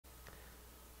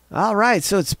All right,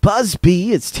 so it's Buzz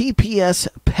B. It's TPS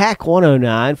Pack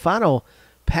 109. Final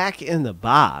pack in the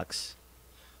box.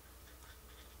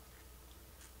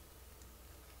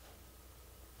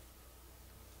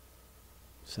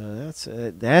 So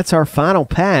that's our final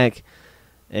pack,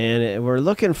 and we're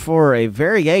looking for a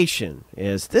variation.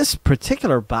 As this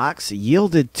particular box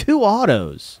yielded 2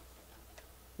 autos.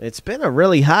 It's been a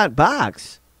really hot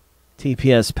box.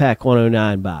 TPS Pack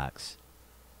 109 box.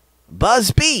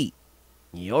 Buzz B,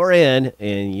 you're in,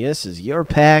 and this is your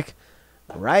pack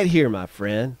right here, my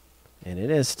friend. And it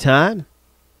is time.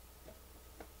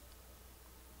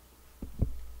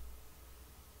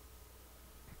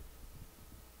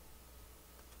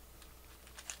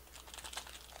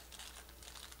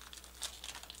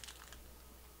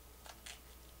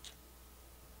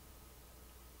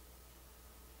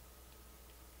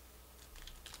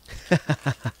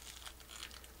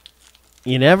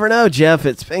 You never know, Jeff.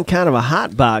 It's been kind of a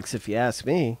hot box, if you ask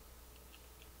me.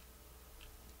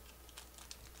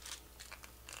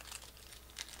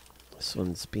 This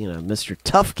one's being a Mr.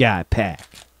 Tough Guy pack.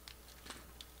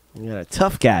 We got a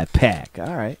Tough Guy pack.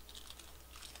 All right.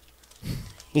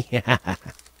 Yeah.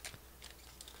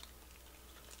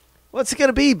 What's it going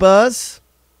to be, Buzz?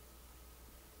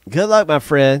 Good luck, my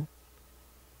friend.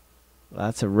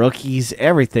 Lots of rookies.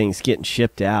 Everything's getting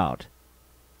shipped out.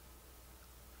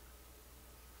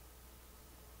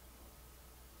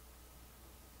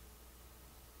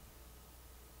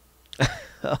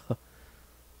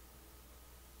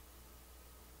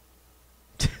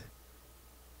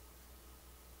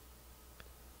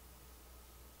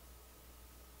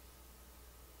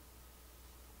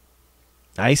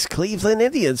 Nice Cleveland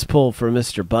Indians pull for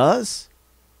Mr. Buzz.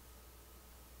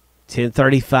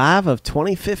 1035 of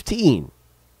 2015.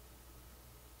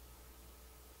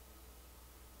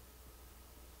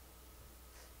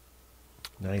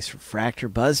 Nice refractor,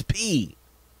 Buzz B.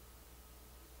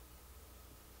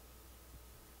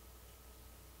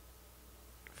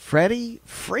 Freddie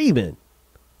Freeman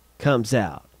comes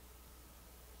out.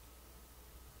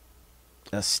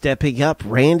 A stepping up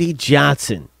Randy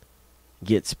Johnson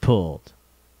gets pulled.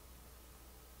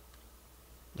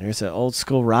 There's an old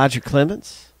school Roger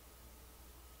Clemens.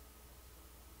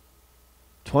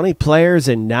 20 players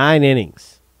in 9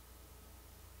 innings.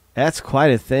 That's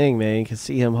quite a thing, man. You can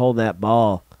see him holding that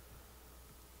ball.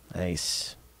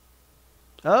 Nice.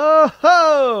 Oh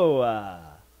ho!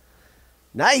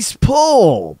 Nice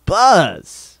pull,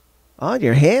 Buzz, on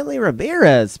your Hanley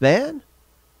Ramirez, man.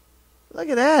 Look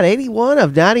at that, 81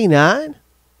 of 99.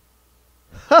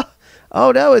 Huh.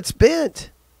 Oh, no, it's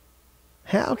bent.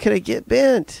 How can it get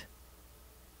bent?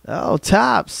 Oh,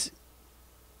 Topps.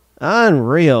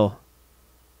 Unreal.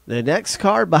 The next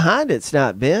card behind it's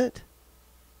not bent.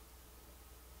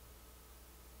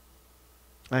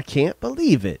 I can't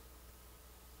believe it.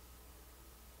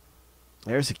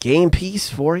 There's a game piece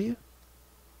for you.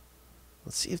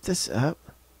 Let's see if this up.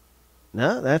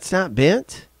 No, that's not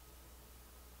bent.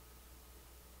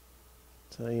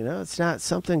 So, it's not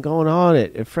something going on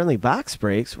at Friendly Box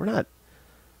Breaks. We're not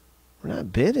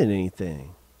bidding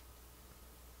anything.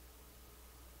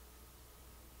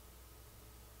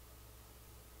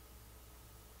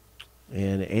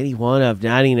 And 81 of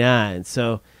 99.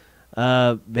 So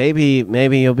maybe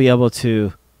you'll be able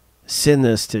to send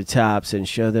this to Topps and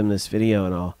show them this video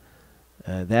and all.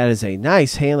 That is a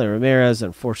nice Hanley Ramirez.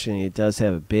 Unfortunately, it does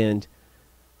have a bend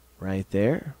right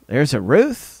there. There's a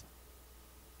Ruth.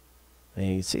 And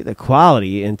you can see the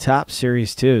quality in Topps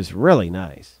Series 2 is really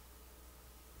nice.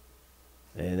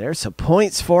 And there's some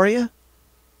points for you.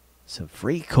 Some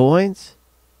free coins.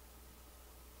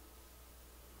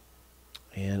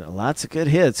 And lots of good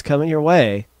hits coming your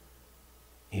way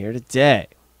here today.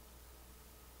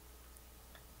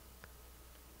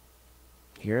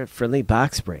 Here at Friendly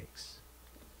Box Breaks.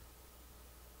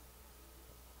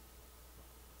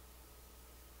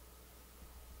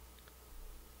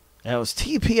 That was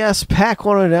TPS Pack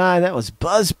 109. That was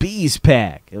Buzz B's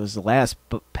pack. It was the last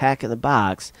pack in the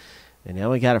box. And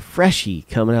now we got a freshie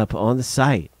coming up on the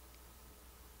site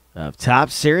of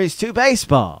Topps Series 2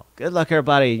 Baseball. Good luck,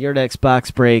 everybody. Your next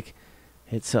box break.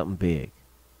 Hit something big.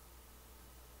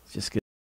 It's just good.